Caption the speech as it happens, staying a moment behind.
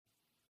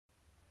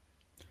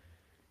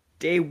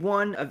Day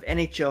one of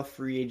NHL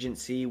free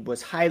agency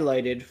was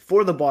highlighted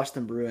for the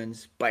Boston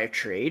Bruins by a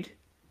trade,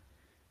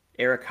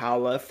 Erik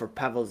Haula for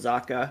Pavel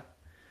Zacha,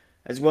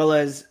 as well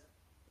as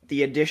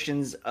the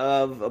additions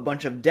of a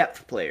bunch of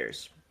depth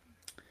players.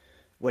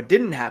 What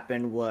didn't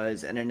happen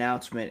was an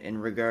announcement in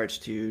regards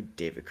to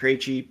David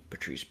Krejci,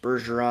 Patrice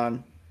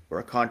Bergeron, or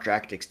a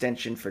contract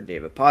extension for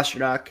David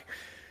Pastrnak,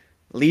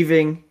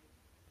 leaving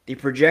the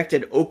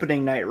projected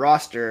opening night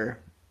roster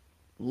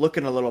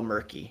looking a little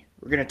murky.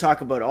 We're going to talk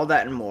about all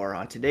that and more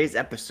on today's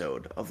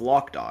episode of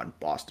Locked On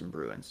Boston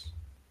Bruins.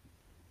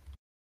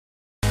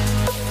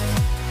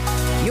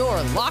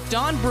 You're Locked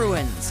On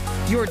Bruins,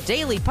 your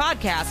daily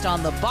podcast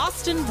on the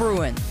Boston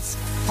Bruins.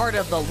 Part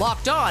of the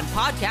Locked On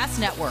Podcast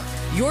Network,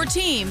 your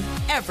team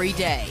every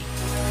day.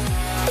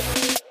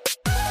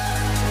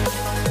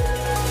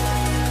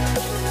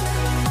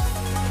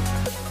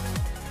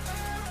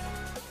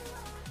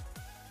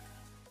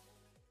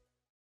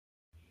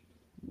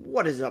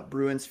 What is up,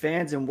 Bruins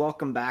fans, and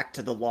welcome back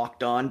to the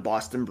Locked On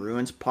Boston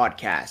Bruins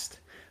podcast.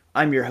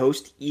 I'm your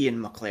host,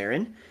 Ian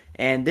McLaren,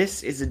 and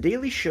this is a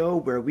daily show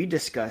where we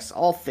discuss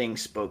all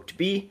things spoke to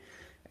be,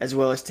 as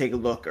well as take a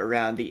look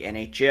around the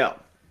NHL.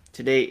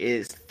 Today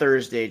is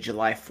Thursday,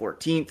 July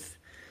 14th,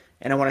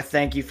 and I want to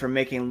thank you for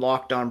making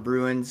Locked On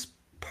Bruins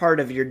part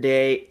of your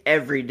day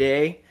every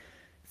day,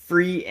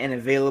 free and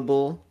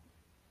available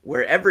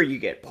wherever you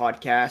get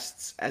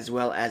podcasts, as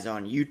well as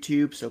on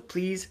YouTube. So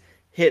please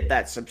hit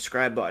that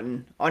subscribe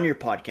button on your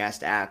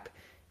podcast app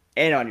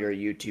and on your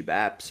YouTube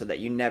app so that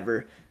you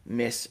never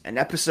miss an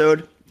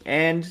episode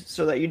and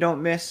so that you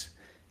don't miss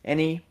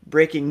any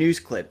breaking news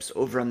clips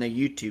over on the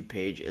YouTube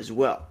page as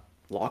well.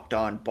 Locked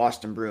On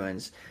Boston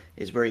Bruins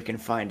is where you can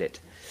find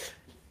it.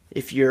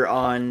 If you're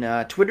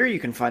on Twitter, you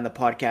can find the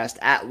podcast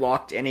at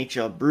Locked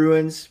NHL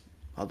Bruins,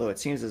 although it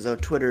seems as though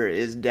Twitter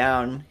is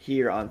down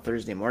here on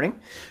Thursday morning.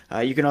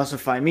 You can also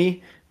find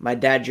me, my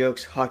dad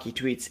jokes, hockey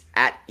tweets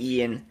at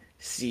Ian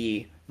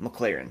C.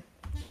 McLaren.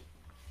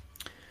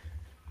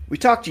 We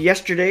talked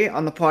yesterday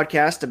on the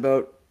podcast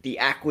about the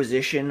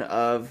acquisition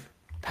of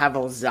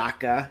Pavel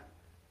Zacha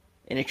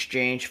in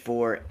exchange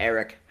for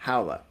Erik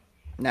Haula.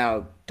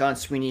 Now, Don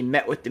Sweeney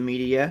met with the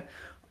media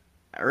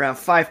around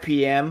 5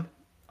 p.m.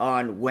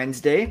 on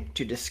Wednesday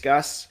to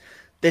discuss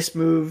this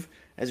move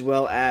as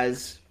well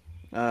as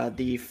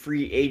the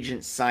free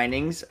agent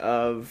signings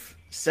of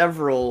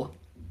several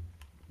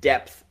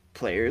depth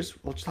players.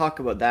 We'll talk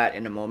about that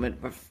in a moment,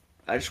 but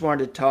I just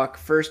wanted to talk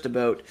first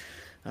about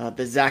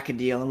the Zacha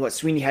deal and what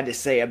Sweeney had to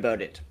say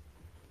about it.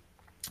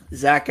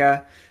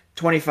 Zacha,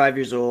 25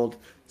 years old,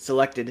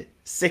 selected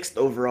 6th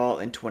overall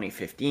in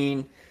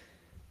 2015.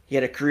 He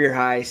had a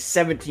career-high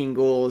 17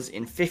 goals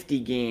in 50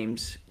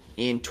 games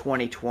in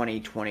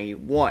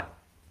 2020-21.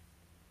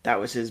 That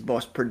was his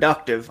most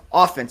productive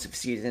offensive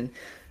season.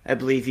 I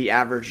believe he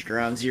averaged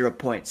around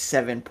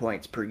 0.7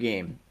 points per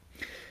game.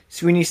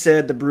 Sweeney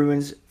said the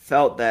Bruins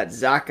felt that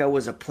Zacha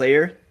was a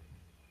player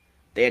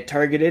they had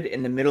targeted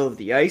in the middle of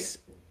the ice,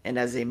 and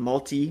as a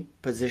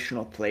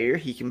multi-positional player,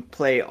 he can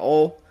play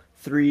all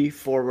three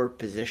forward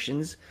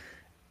positions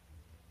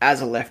as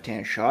a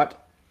left-hand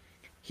shot.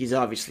 He's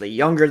obviously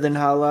younger than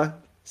Haula,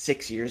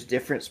 6 years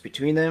difference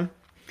between them,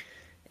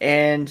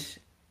 and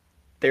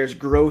there's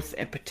growth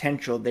and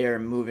potential there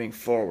moving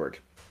forward.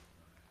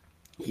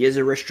 He is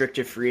a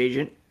restricted free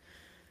agent.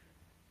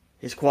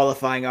 His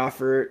qualifying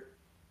offer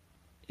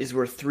is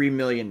worth $3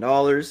 million,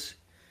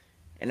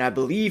 and I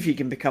believe he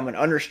can become an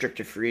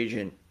unrestricted free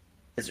agent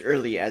as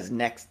early as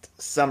next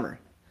summer.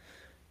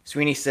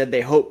 Sweeney said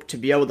they hope to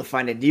be able to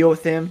find a deal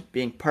with him,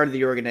 being part of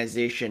the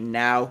organization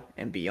now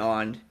and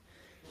beyond.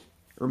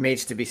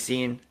 Remains to be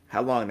seen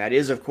how long that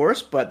is, of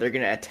course, but they're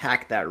going to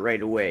attack that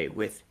right away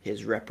with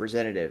his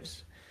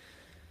representatives.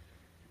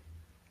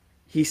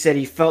 He said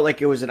he felt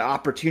like it was an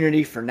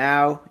opportunity for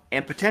now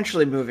and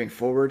potentially moving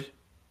forward.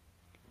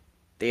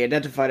 They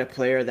identified a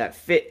player that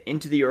fit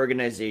into the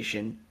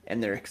organization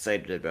and they're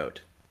excited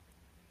about.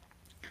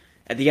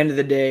 At the end of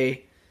the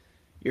day,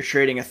 you're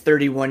trading a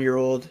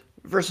 31-year-old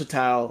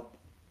versatile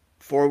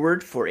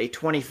forward for a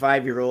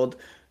 25-year-old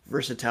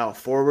versatile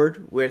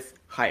forward with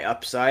higher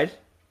upside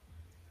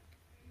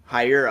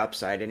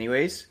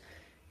anyways.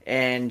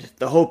 And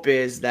the hope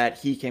is that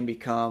he can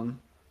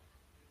become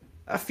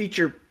a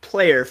featured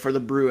player for the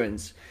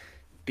Bruins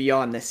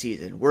beyond this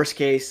season. Worst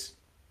case,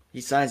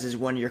 he signs his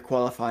 1-year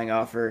qualifying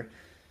offer,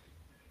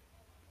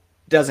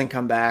 doesn't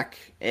come back,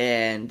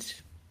 and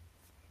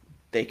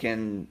they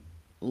can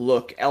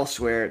look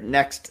elsewhere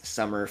next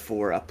summer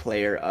for a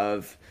player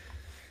of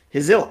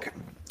his ilk.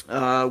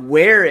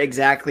 Where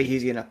exactly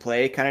he's going to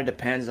play kind of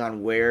depends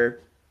on where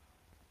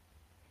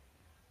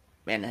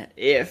and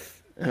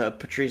if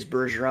Patrice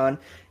Bergeron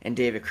and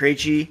David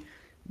Krejci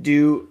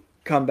do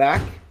come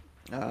back.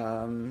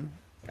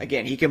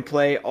 Again, he can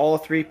play all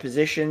three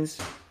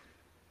positions,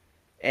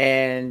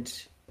 and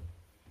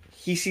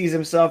he sees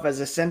himself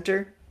as a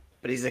center,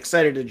 but he's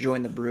excited to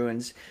join the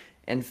Bruins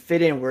and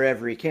fit in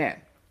wherever he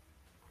can.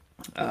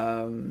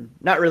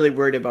 Not really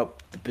worried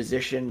about the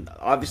position.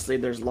 Obviously,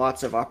 there's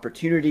lots of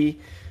opportunity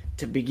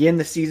to begin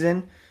the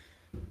season,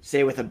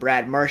 Say with a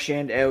Brad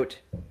Marchand out,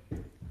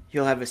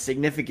 he'll have a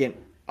significant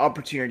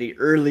opportunity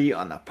early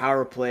on the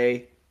power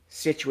play,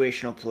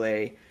 situational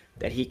play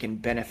that he can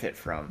benefit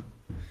from.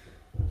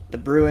 The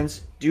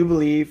Bruins do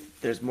believe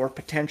there's more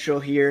potential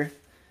here,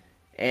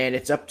 and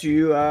it's up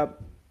to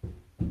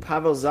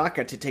Pavel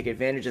Zacha to take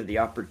advantage of the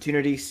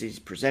opportunities he's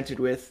presented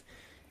with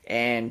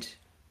and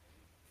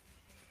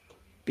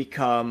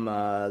become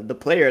the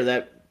player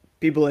that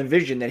people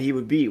envisioned that he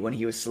would be when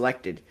he was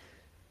selected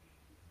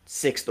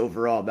 6th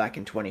overall back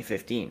in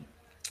 2015.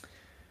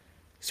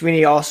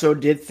 Sweeney also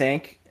did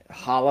thank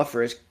Haula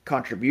for his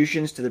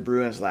contributions to the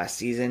Bruins last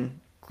season,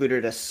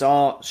 included a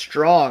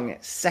strong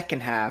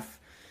second half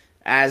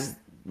as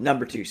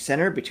number 2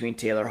 center between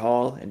Taylor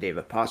Hall and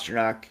David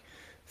Pastrnak,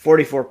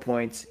 44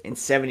 points in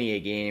 78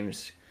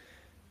 games.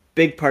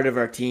 Big part of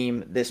our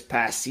team this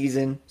past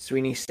season,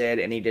 Sweeney said,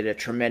 and he did a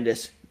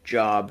tremendous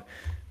job.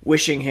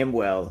 Wishing him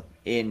well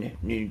in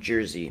New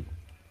Jersey.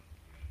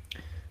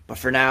 But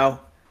for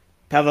now,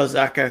 Pavel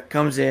Zacha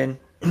comes in,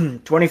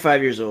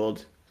 25 years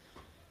old.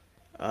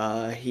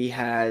 He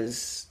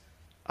has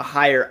a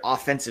higher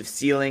offensive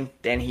ceiling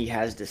than he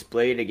has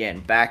displayed.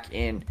 Again, back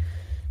in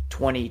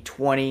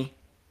 2020,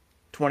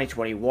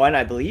 2021,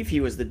 I believe he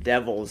was the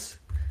Devils'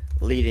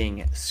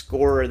 leading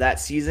scorer that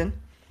season.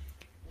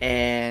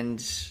 And,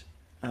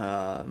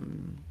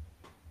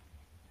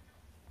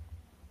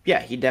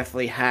 he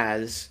definitely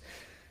has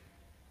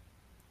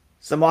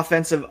some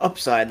offensive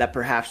upside that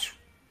perhaps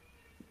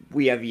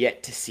we have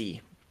yet to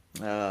see.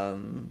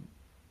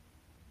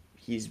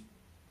 He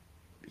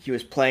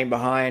was playing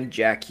behind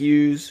Jack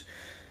Hughes,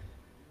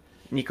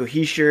 Nico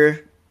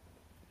Hischier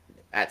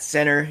at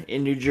center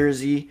in New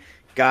Jersey.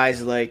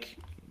 Guys like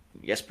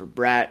Jesper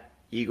Bratt,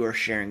 Igor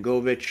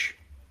Sharangovich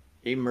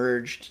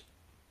emerged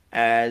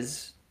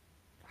as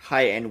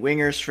high-end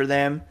wingers for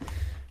them.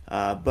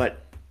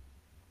 But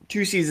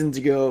 2 seasons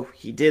ago,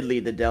 he did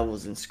lead the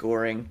Devils in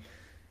scoring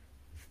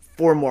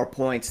 4 more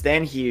points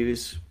than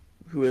Hughes,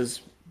 who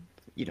was,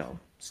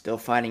 still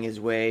finding his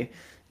way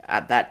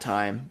at that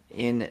time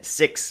in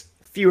 6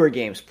 fewer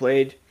games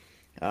played.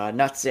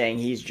 Not saying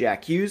he's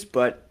Jack Hughes,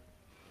 but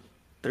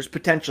there's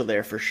potential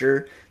there for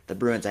sure. The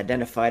Bruins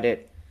identified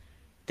it.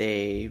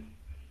 They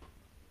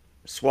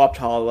swapped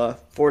Haula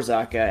for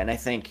Zacha, and I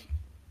think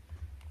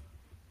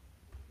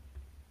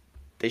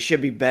they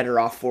should be better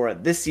off for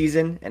it this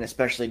season, and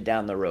especially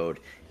down the road,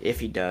 if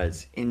he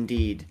does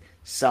indeed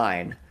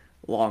sign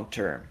long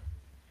term.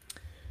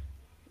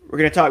 We're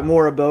going to talk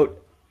more about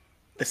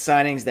the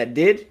signings that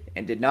did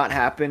and did not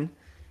happen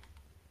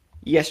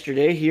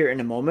yesterday here in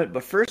a moment,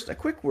 but first, a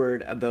quick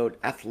word about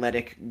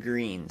Athletic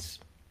Greens.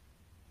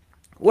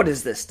 What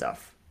is this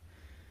stuff?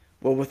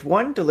 Well, with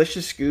one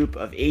delicious scoop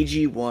of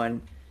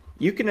AG1,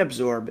 you can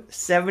absorb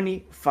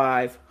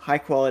 75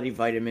 high-quality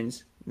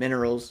vitamins,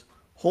 minerals,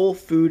 whole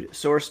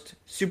food-sourced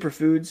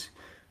superfoods,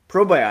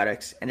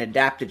 probiotics, and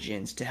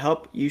adaptogens to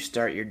help you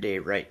start your day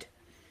right.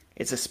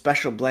 It's a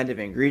special blend of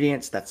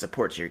ingredients that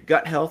supports your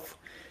gut health,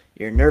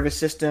 your nervous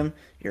system,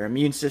 your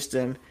immune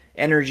system,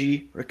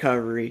 energy,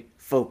 recovery,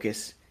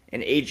 focus,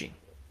 and aging.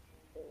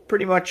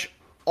 Pretty much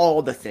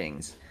all the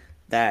things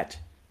that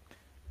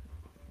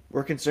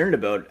we're concerned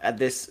about at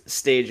this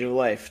stage of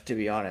life, to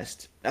be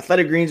honest.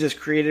 Athletic Greens was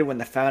created when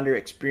the founder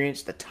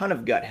experienced a ton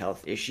of gut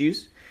health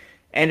issues,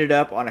 ended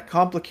up on a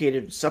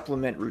complicated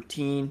supplement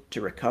routine to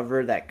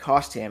recover that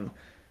cost him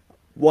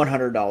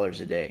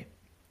 $100 a day.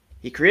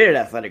 He created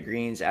Athletic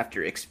Greens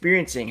after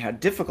experiencing how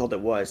difficult it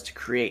was to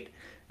create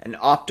an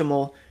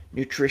optimal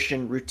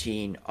nutrition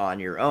routine on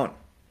your own.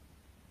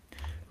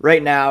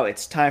 Right now,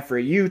 it's time for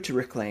you to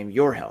reclaim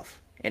your health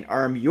and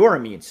arm your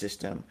immune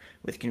system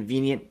with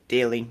convenient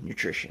daily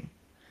nutrition.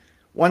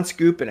 1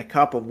 scoop in a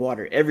cup of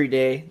water every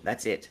day,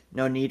 that's it.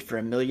 No need for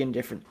a million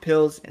different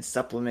pills and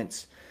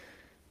supplements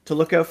to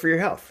look out for your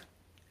health.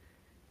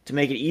 To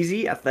make it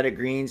easy, Athletic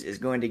Greens is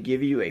going to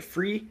give you a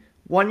free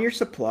 1-year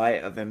supply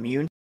of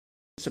immune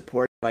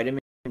support vitamin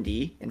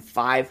D and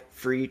 5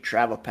 free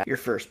travel packs your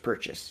first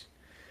purchase.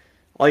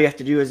 All you have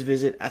to do is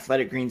visit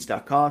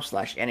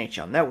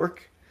athleticgreens.com/NHL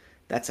Network.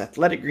 That's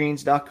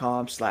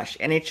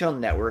athleticgreens.com/NHL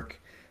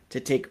Network to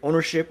take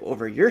ownership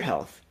over your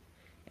health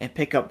and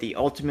pick up the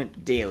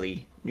ultimate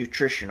daily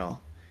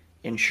nutritional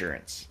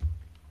insurance.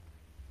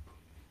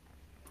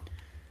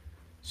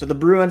 So the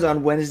Bruins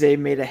on Wednesday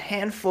made a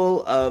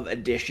handful of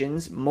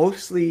additions,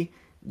 mostly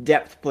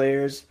depth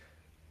players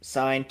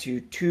signed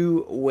to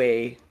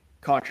 2-way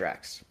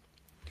contracts,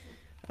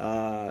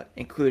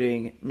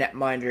 including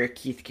netminder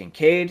Keith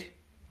Kincaid,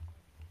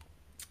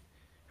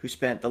 who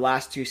spent the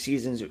last 2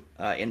 seasons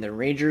in the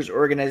Rangers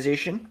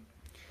organization.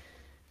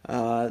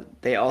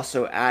 They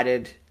also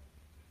added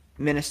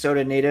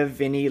Minnesota native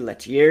Vinny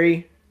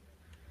Lettieri,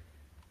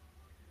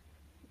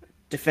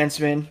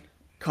 defenseman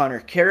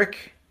Connor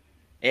Carrick,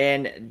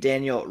 and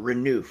Daniel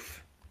Renouf.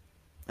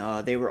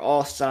 They were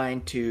all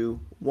signed to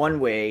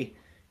 1-year,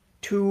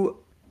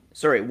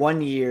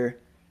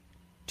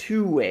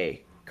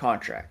 2-way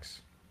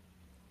contracts.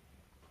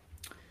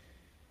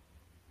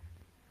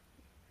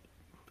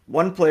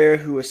 One player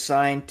who was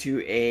signed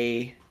to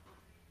a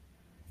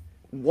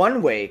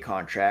one-way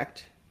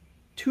contract,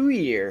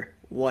 2-year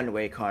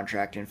one-way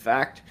contract, in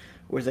fact,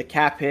 with a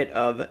cap hit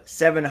of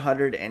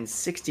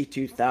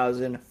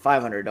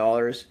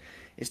 $762,500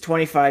 is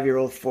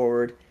 25-year-old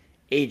forward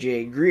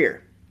AJ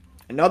Greer,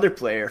 another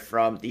player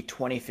from the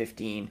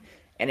 2015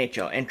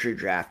 NHL entry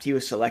draft. He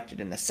was selected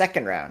in the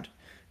second round,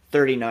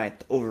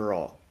 39th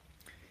overall.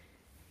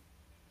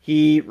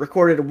 He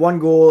recorded 1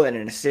 goal and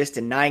an assist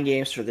in 9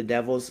 games for the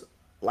Devils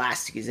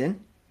last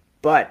season,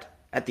 but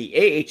at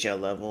the AHL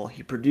level,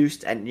 he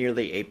produced at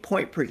nearly a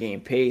point per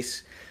game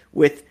pace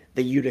with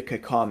the Utica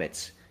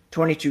Comets,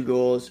 22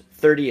 goals,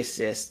 30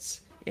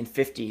 assists in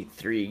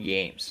 53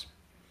 games.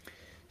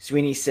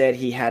 Sweeney said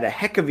he had a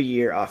heck of a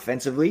year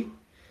offensively.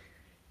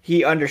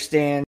 He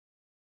understands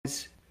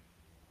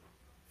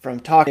from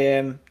talking to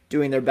him,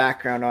 doing their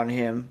background on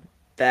him,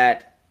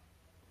 that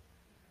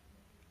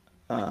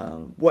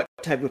what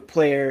type of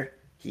player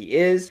he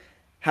is,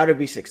 how to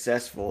be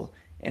successful,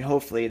 and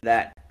hopefully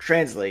that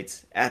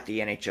translates at the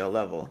NHL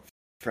level.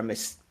 From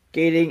his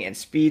skating and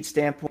speed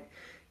standpoint,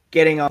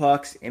 getting on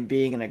pucks and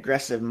being an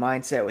aggressive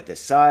mindset with his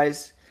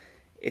size,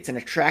 it's an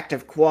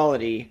attractive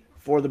quality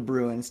for the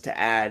Bruins to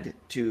add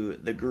to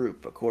the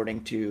group,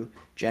 according to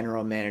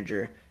General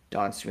Manager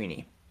Don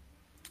Sweeney.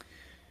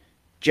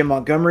 Jim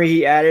Montgomery,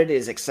 he added,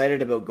 is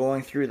excited about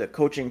going through the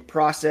coaching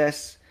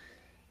process,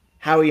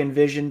 how he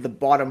envisioned the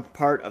bottom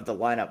part of the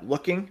lineup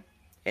looking,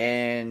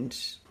 and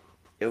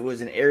it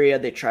was an area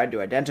they tried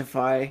to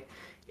identify.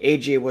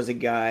 AJ was a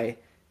guy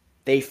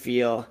they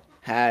feel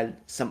had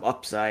some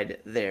upside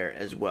there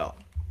as well.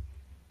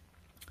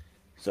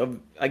 So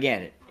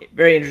again,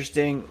 very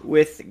interesting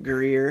with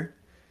Greer.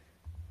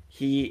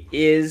 He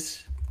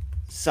is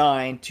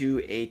signed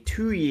to a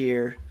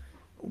 2-year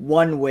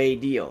one-way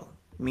deal,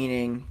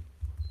 meaning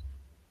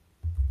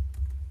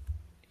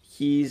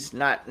he's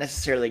not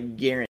necessarily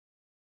guaranteed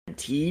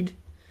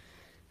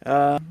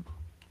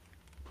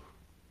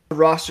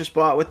roster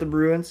spot with the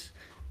Bruins,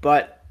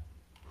 but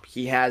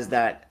he has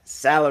that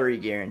salary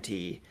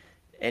guarantee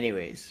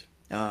anyways.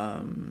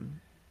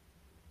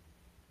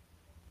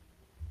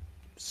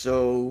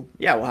 So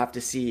yeah, we'll have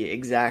to see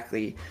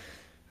exactly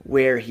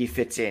where he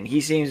fits in.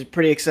 He seems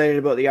pretty excited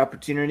about the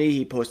opportunity.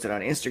 He posted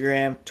on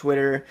Instagram,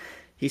 Twitter.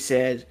 He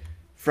said,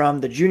 from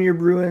the junior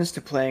Bruins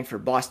to playing for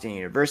Boston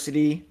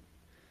University,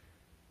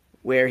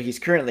 where he's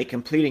currently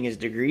completing his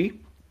degree.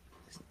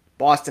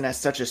 Boston has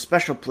such a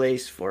special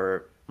place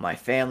for my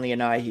family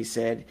and I, he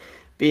said.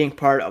 Being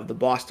part of the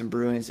Boston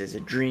Bruins is a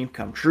dream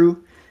come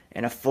true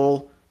and a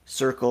full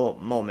circle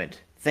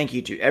moment. Thank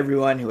you to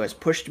everyone who has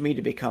pushed me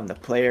to become the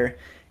player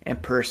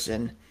and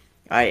person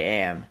I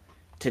am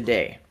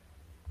today.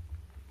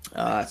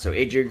 So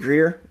AJ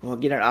Greer will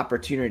get an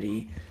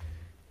opportunity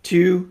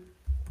to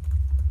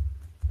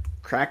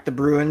crack the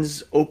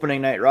Bruins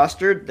opening night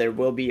roster. There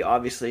will be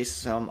obviously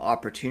some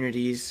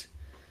opportunities,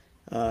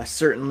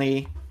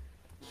 certainly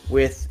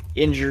with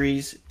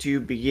injuries to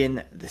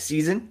begin the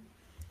season.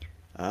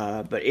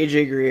 But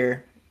AJ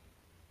Greer,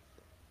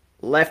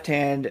 left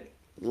hand,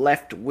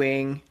 left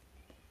wing,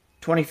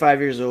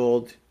 25 years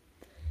old,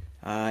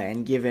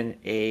 and given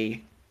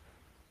a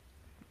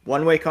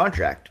one-way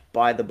contract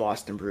by the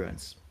Boston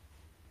Bruins.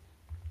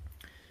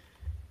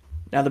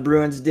 Now, the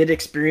Bruins did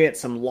experience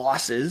some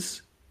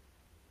losses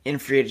in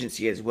free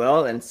agency as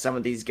well, and some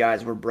of these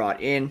guys were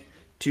brought in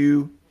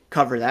to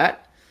cover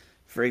that.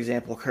 For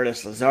example,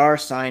 Curtis Lazar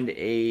signed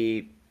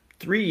a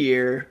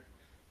 3-year,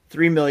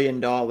 $3 million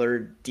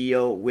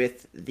deal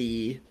with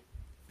the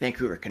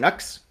Vancouver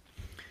Canucks.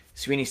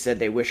 Sweeney said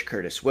they wish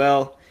Curtis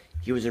well.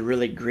 He was a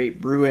really great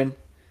Bruin.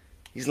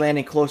 He's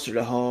landing closer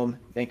to home.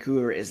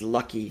 Vancouver is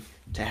lucky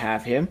to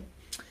have him.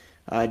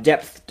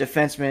 Depth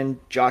defenseman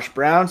Josh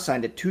Brown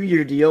signed a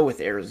 2-year deal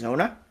with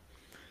Arizona.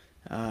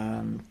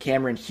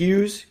 Cameron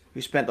Hughes,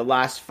 who spent the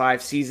last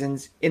 5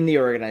 seasons in the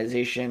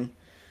organization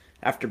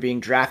after being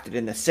drafted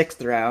in the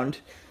 6th round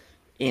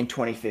in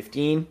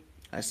 2015,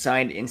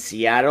 signed in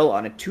Seattle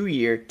on a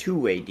 2-year,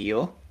 2-way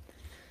deal.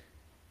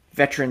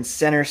 Veteran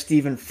center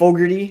Stephen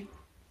Fogarty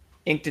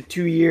inked a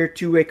 2-year,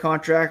 2-way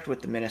contract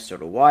with the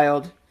Minnesota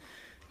Wild.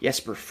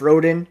 Jesper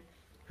Froden,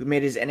 who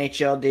made his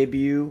NHL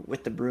debut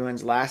with the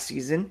Bruins last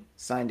season,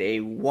 signed a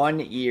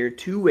 1-year,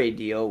 2-way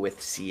deal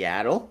with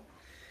Seattle.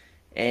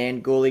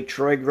 And goalie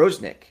Troy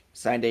Grosnick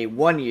signed a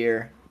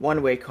 1-year,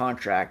 1-way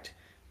contract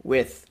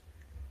with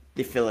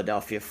the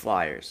Philadelphia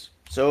Flyers.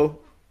 So,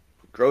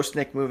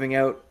 Grosnick moving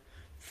out,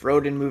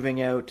 Froden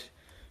moving out,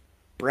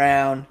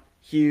 Brown,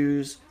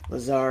 Hughes,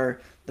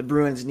 Lazar. The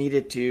Bruins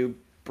needed to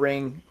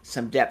bring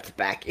some depth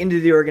back into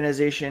the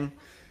organization.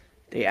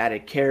 They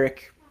added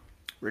Carrick,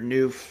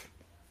 Renouf,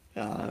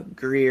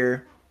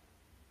 Greer,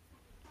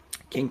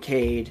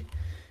 Kincaid,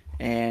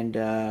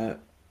 and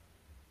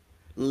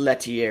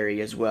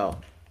Lettieri as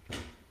well.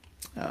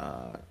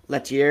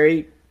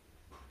 Lettieri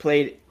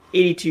played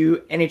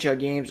 82 NHL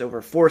games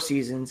over 4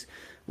 seasons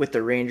with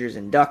the Rangers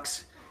and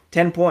Ducks.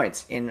 10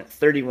 points in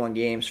 31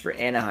 games for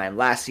Anaheim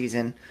last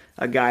season.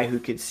 A guy who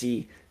could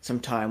see some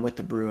time with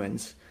the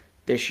Bruins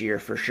this year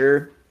for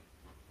sure.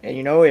 And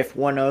you know, if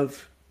one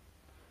of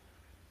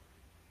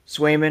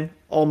Swayman,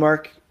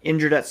 Allmark,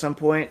 injured at some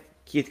point.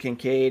 Keith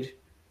Kincaid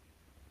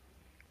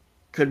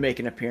could make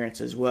an appearance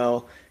as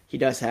well. He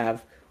does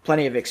have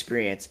plenty of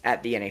experience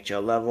at the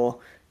NHL level.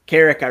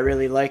 Carrick I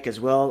really like as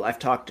well. I've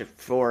talked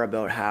before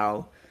about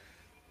how,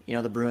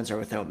 the Bruins are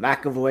without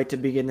McAvoy to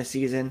begin the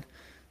season.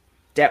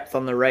 Depth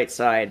on the right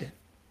side,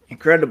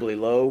 incredibly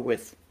low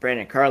with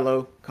Brandon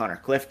Carlo, Connor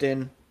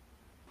Clifton,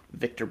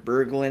 Victor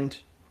Berglund.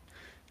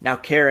 Now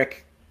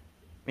Carrick,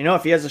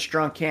 if he has a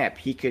strong camp,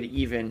 he could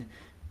even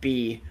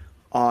be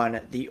on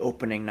the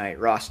opening night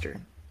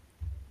roster.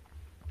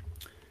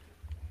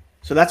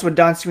 So that's what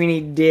Don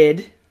Sweeney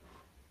did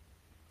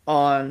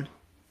on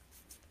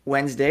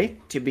Wednesday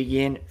to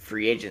begin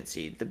free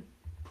agency.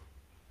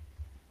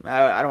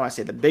 I don't want to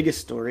say the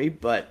biggest story,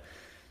 but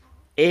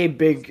a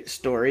big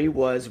story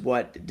was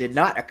what did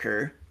not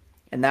occur,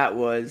 and that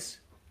was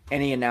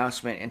any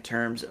announcement in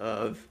terms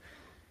of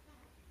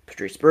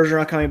Patrice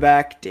Bergeron coming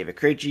back, David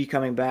Krejci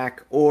coming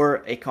back,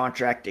 or a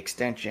contract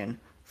extension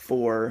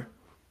for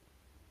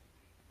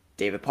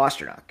David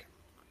Pastrnak.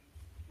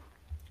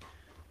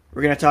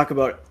 We're going to talk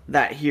about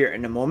that here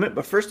in a moment,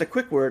 but first a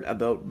quick word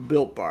about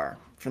Built Bar.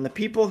 From the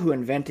people who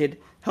invented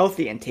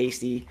healthy and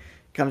tasty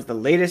comes the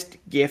latest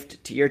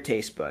gift to your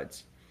taste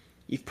buds.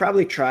 You've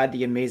probably tried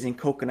the amazing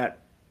coconut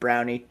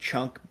brownie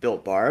chunk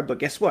Built Bar, but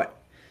guess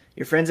what?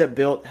 Your friends at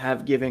Built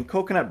have given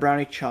coconut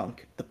brownie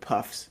chunk the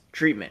Puffs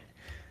treatment.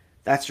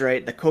 That's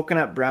right, the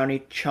coconut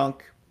brownie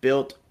chunk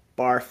Built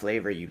Bar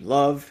flavor you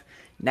love,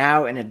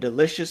 now in a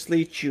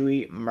deliciously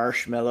chewy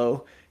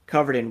marshmallow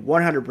covered in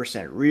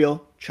 100%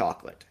 real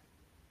chocolate.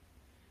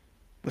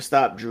 But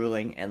stop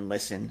drooling and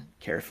listen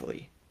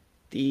carefully.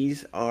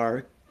 These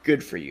are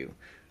good for you.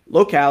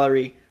 Low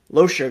calorie,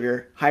 low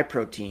sugar, high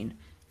protein,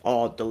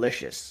 all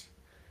delicious.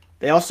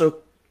 They also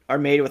are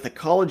made with a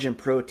collagen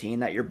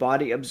protein that your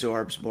body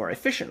absorbs more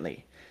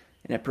efficiently,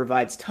 and it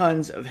provides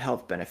tons of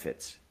health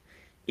benefits.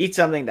 Eat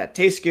something that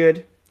tastes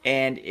good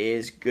and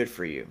is good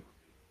for you.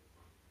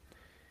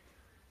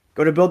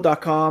 Go to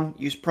Built.com,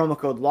 use promo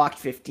code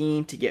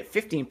LOCKED15 to get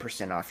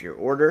 15% off your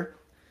order.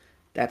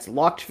 That's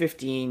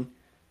LOCKED15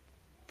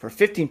 for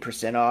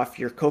 15% off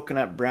your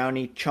coconut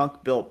brownie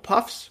chunk Built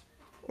Puffs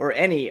or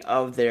any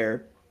of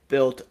their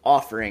Built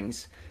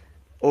offerings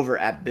over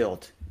at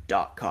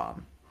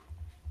Built.com.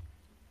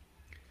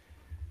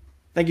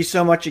 Thank you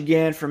so much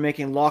again for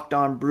making Locked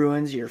On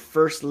Bruins your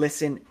first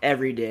listen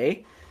every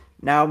day.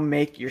 Now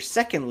make your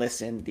second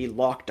listen the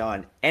Locked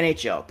On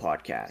NHL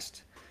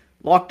podcast.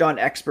 Locked On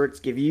experts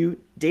give you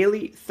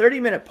daily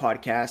 30-minute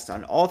podcasts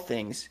on all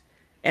things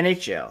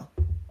NHL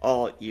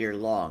all year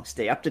long.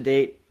 Stay up to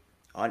date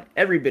on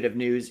every bit of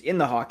news in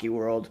the hockey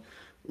world.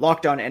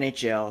 Locked On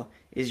NHL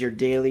is your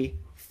daily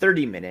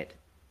 30-minute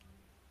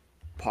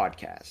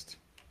podcast.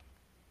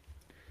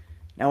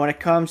 Now when it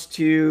comes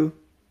to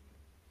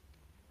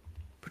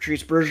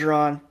Patrice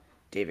Bergeron,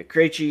 David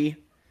Krejci,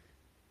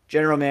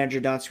 General Manager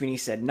Don Sweeney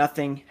said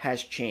nothing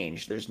has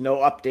changed. There's no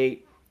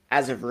update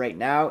as of right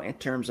now in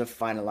terms of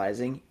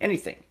finalizing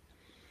anything.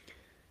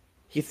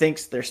 He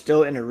thinks they're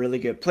still in a really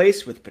good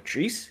place with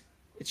Patrice.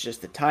 It's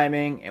just the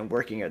timing and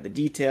working out the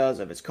details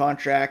of his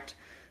contract,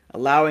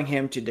 allowing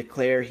him to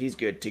declare he's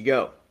good to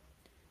go.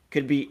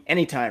 Could be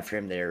any time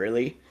frame there,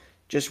 really.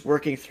 Just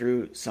working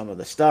through some of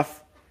the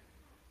stuff,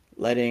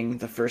 letting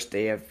the first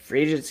day of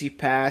free agency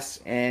pass,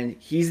 and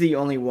he's the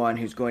only one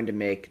who's going to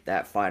make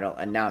that final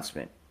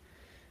announcement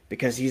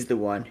because he's the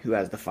one who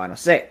has the final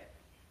say.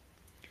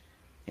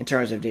 In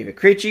terms of David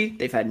Krejci,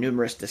 they've had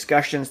numerous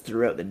discussions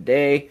throughout the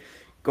day,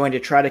 going to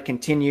try to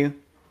continue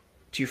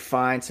to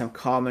find some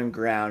common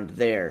ground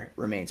there.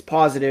 Remains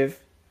positive,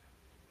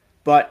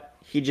 but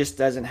he just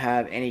doesn't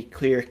have any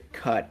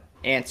clear-cut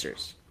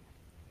answers.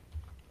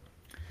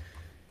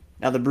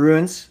 Now the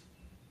Bruins,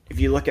 if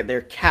you look at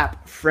their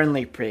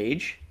cap-friendly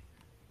page,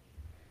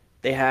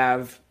 they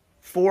have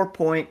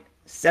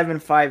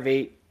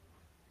 $4.758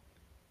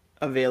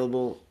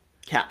 available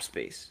cap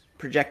space,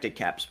 projected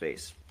cap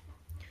space.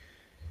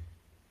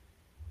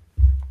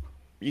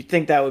 You'd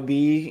think that would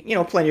be,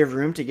 plenty of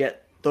room to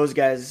get those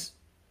guys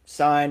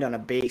signed on a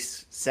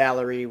base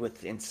salary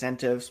with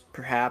incentives,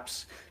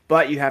 perhaps.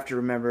 But you have to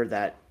remember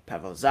that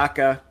Pavel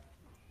Zacha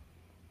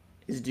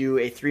is due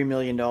a $3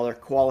 million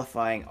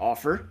qualifying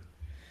offer.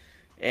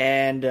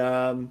 And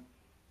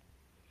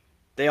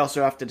they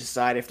also have to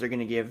decide if they're going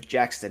to give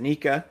Jack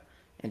Stanika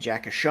and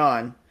Jack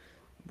Ashan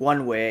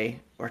one-way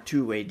or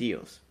two-way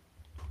deals.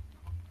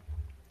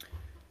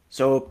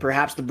 So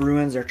perhaps the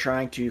Bruins are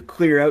trying to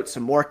clear out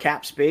some more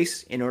cap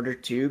space in order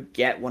to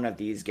get one of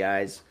these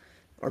guys,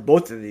 or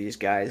both of these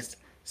guys,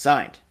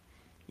 signed.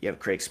 You have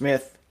Craig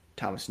Smith,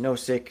 Thomas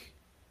Nosek,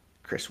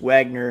 Chris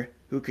Wagner,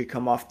 who could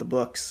come off the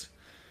books,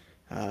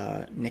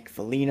 Nick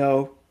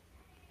Foligno,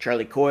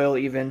 Charlie Coyle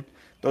even.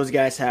 Those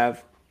guys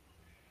have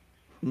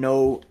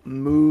no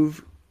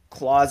move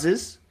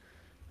clauses,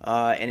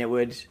 and it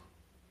would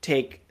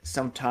take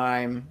some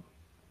time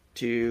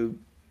to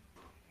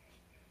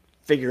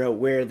figure out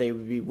where they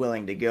would be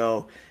willing to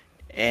go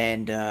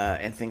and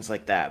things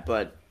like that.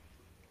 But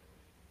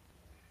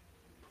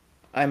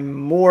I'm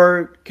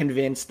more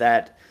convinced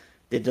that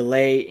the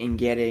delay in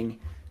getting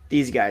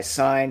these guys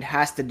signed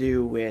has to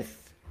do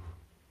with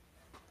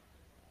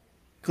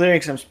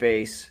clearing some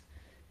space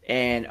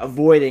and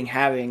avoiding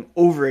having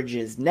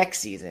overages next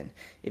season.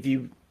 If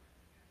you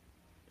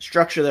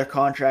structure their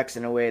contracts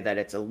in a way that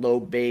it's a low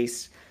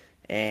base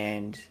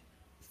and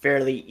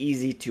fairly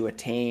easy to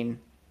attain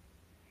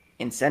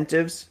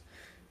incentives,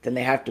 then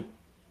they have to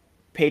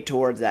pay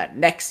towards that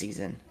next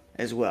season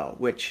as well,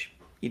 which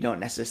you don't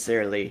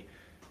necessarily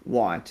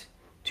want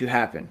to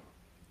happen.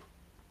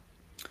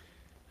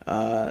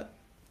 Don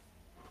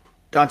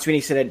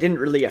Sweeney said it didn't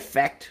really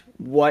affect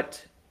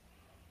what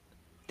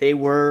they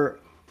were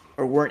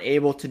or weren't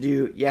able to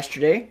do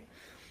yesterday.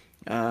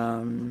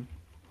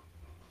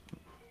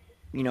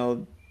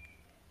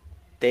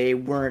 They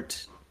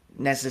weren't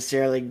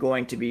necessarily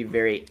going to be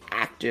very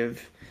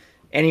active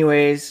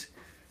anyways.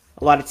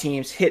 A lot of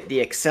teams hit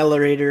the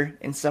accelerator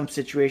in some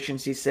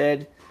situations, he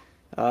said.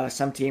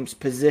 Some teams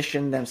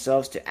position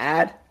themselves to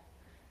add.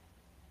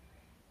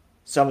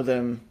 Some of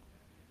them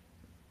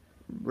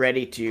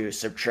ready to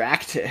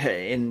subtract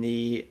in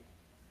the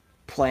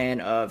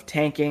plan of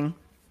tanking.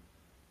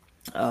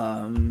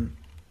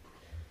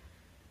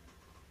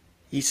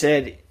 He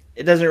said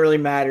it doesn't really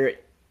matter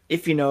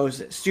if he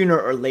knows sooner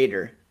or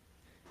later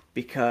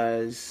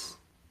because,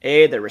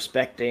 A, they're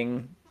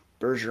respecting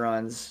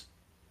Bergeron's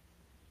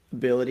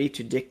ability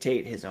to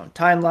dictate his own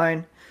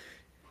timeline.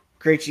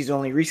 Krejci's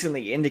only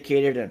recently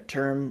indicated in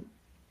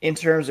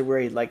terms of where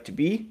he'd like to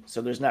be,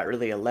 so there's not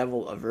really a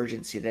level of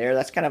urgency there.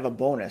 That's kind of a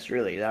bonus,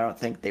 really. I don't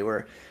think they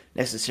were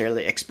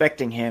necessarily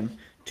expecting him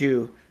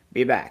to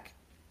be back.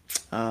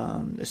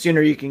 The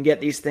sooner you can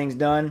get these things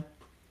done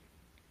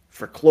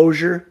for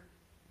closure,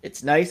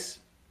 it's nice.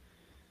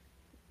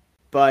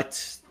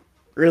 But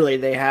really,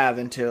 they have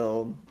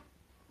until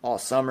all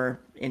summer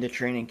into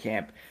training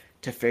camp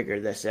to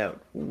figure this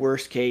out.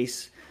 Worst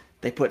case,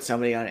 they put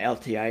somebody on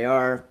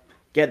LTIR,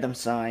 get them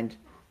signed,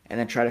 and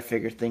then try to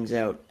figure things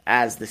out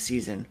as the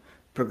season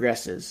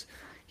progresses.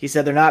 He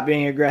said they're not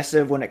being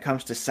aggressive when it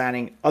comes to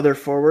signing other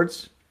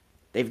forwards.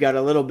 They've got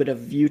a little bit of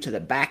view to the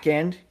back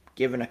end,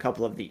 given a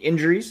couple of the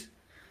injuries,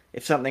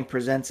 if something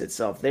presents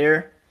itself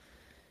there.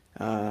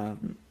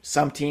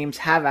 Some teams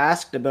have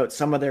asked about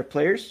some of their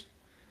players.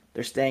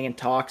 They're staying in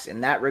talks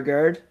in that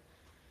regard,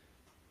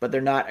 but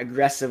they're not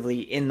aggressively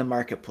in the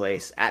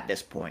marketplace at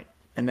this point.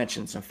 I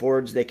mentioned some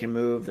forwards they can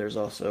move. There's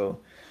also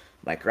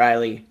Mike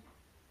Riley,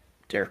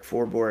 Derek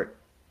Forbort,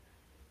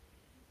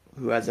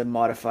 who has a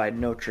modified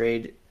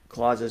no-trade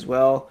clause as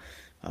well.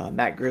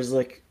 Matt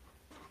Grzelcyk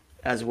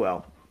as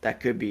well.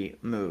 That could be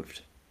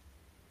moved.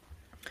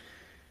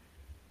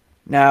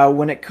 Now,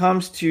 when it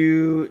comes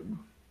to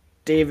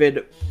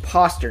David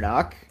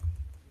Pastrnak,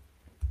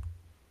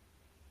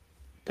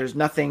 there's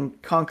nothing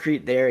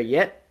concrete there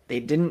yet. They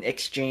didn't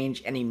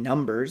exchange any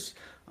numbers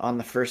on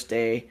the first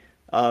day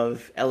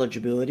of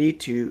eligibility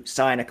to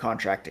sign a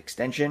contract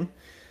extension.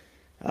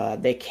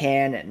 They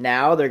can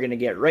now. They're going to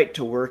get right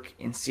to work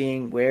in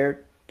seeing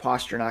where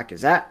Pastrnak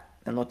is at,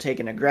 and they'll take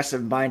an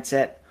aggressive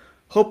mindset,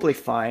 hopefully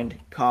find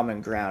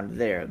common ground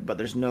there, but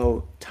there's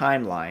no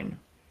timeline.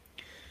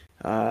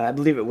 I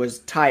believe it was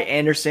Ty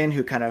Anderson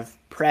who kind of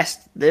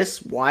pressed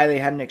this, why they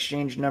hadn't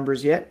exchanged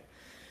numbers yet.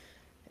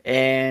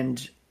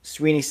 And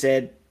Sweeney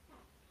said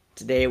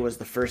today was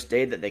the first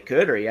day that they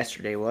could, or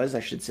yesterday was,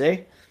 I should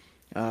say.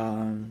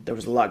 There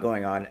was a lot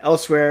going on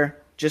elsewhere,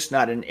 just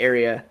not an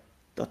area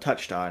they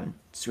touched on.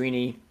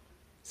 Sweeney,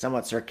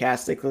 somewhat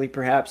sarcastically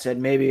perhaps, said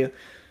maybe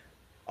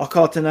I'll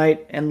call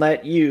tonight and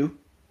let you,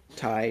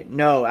 Ty,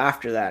 know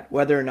after that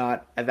whether or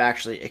not I've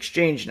actually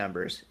exchanged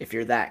numbers if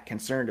you're that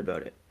concerned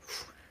about it.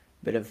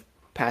 Bit of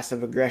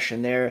passive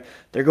aggression there.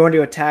 They're going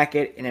to attack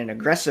it in an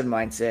aggressive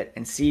mindset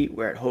and see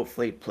where it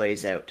hopefully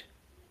plays out.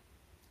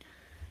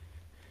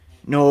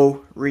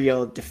 No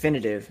real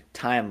definitive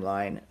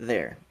timeline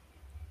there.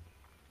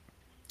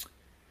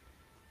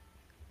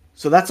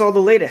 So that's all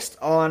the latest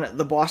on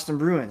the Boston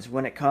Bruins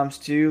when it comes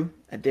to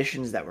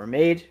additions that were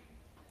made.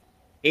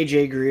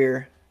 AJ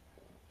Greer,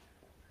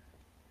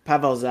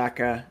 Pavel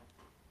Zacha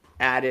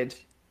added.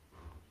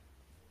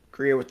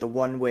 Greer with the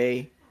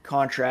one-way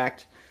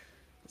contract.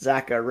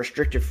 Zacha,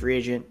 restricted free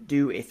agent,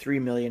 due a $3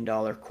 million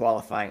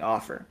qualifying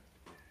offer.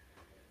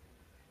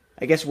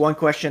 I guess one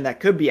question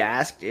that could be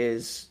asked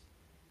is,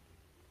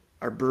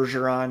 are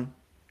Bergeron,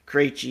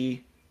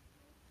 Krejci,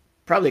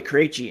 probably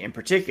Krejci in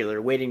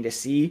particular, waiting to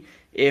see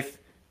if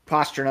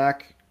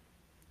Pastrnak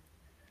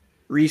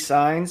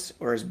re-signs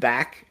or is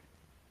back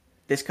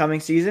this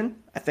coming season?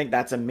 I think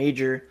that's a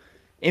major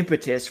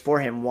impetus for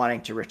him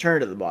wanting to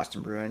return to the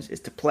Boston Bruins, is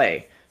to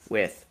play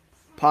with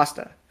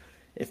Pasta.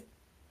 If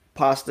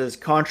Pasta's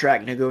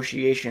contract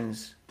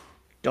negotiations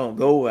don't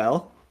go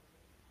well,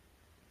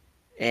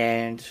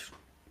 and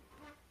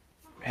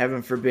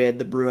heaven forbid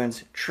the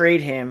Bruins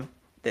trade him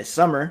this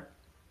summer,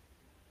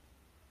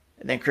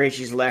 and then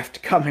Krejci's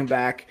left coming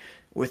back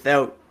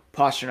without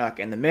Pastrnak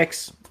in the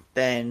mix,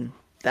 then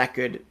that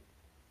could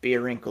be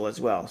a wrinkle as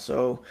well.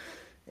 So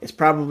it's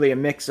probably a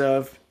mix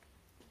of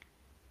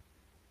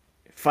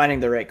finding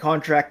the right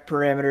contract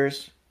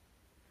parameters,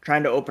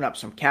 trying to open up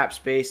some cap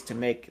space to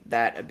make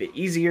that a bit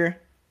easier.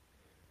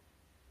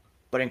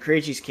 But in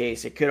Krejci's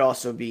case, it could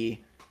also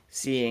be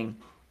seeing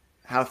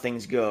how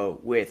things go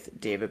with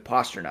David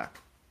Pastrnak.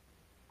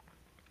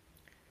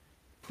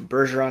 In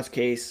Bergeron's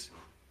case,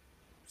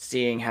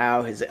 seeing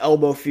how his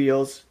elbow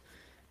feels,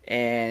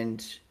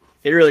 and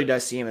it really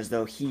does seem as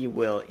though he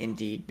will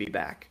indeed be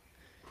back.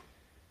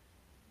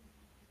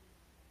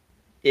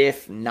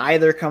 If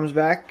neither comes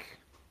back,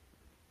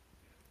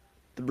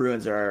 the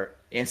Bruins are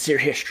in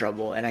serious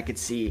trouble, and I could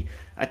see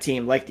a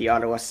team like the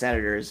Ottawa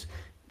Senators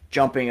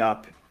jumping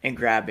up and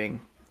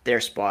grabbing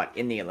their spot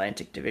in the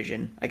Atlantic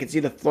Division. I could see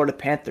the Florida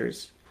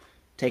Panthers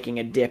taking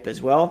a dip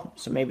as well,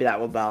 so maybe that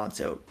will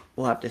balance out.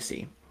 We'll have to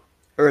see.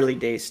 Early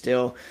days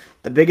still.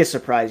 The biggest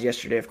surprise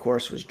yesterday, of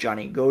course, was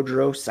Johnny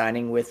Gaudreau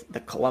signing with the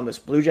Columbus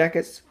Blue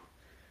Jackets.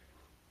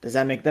 Does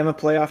that make them a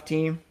playoff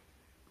team?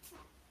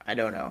 I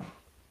don't know.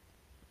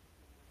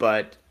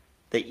 But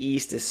the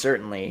East is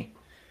certainly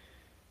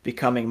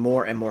becoming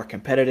more and more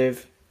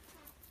competitive.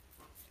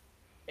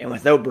 And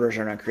without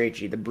Bergeron and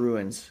Krejci, the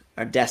Bruins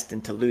are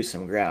destined to lose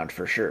some ground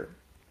for sure.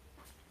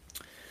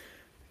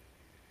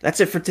 That's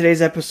it for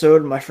today's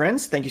episode, my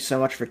friends. Thank you so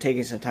much for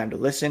taking some time to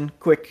listen.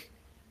 Quick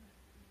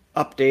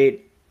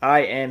update. I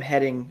am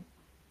heading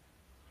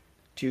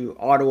to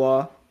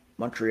Ottawa,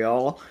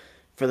 Montreal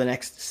for the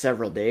next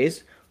several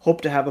days.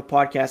 Hope to have a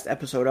podcast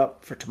episode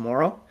up for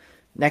tomorrow.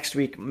 Next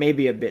week may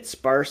be a bit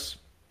sparse.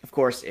 Of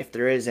course, if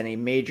there is any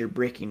major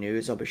breaking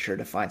news, I'll be sure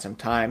to find some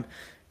time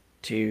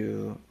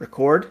to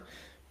record.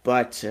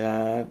 But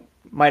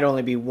might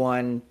only be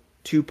 1-2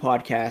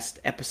 podcast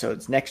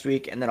episodes next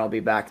week, and then I'll be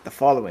back the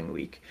following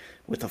week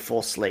with a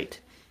full slate.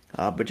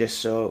 But just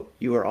so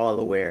you are all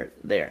aware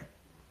there.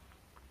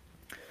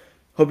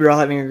 Hope you're all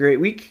having a great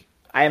week.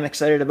 I am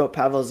excited about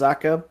Pavel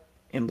Zacha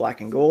in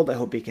black and gold. I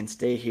hope he can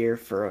stay here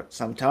for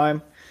some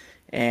time.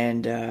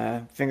 And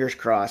fingers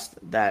crossed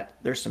that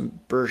there's some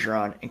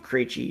Bergeron and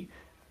Krejci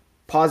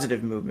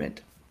positive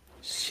movement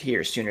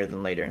here sooner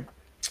than later.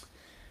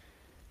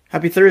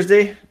 Happy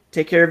Thursday.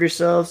 Take care of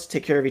yourselves.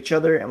 Take care of each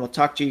other. And we'll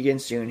talk to you again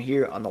soon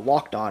here on the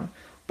Locked On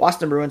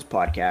Boston Bruins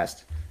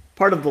podcast,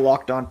 part of the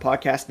Locked On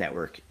Podcast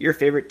Network, your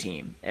favorite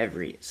team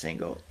every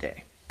single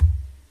day.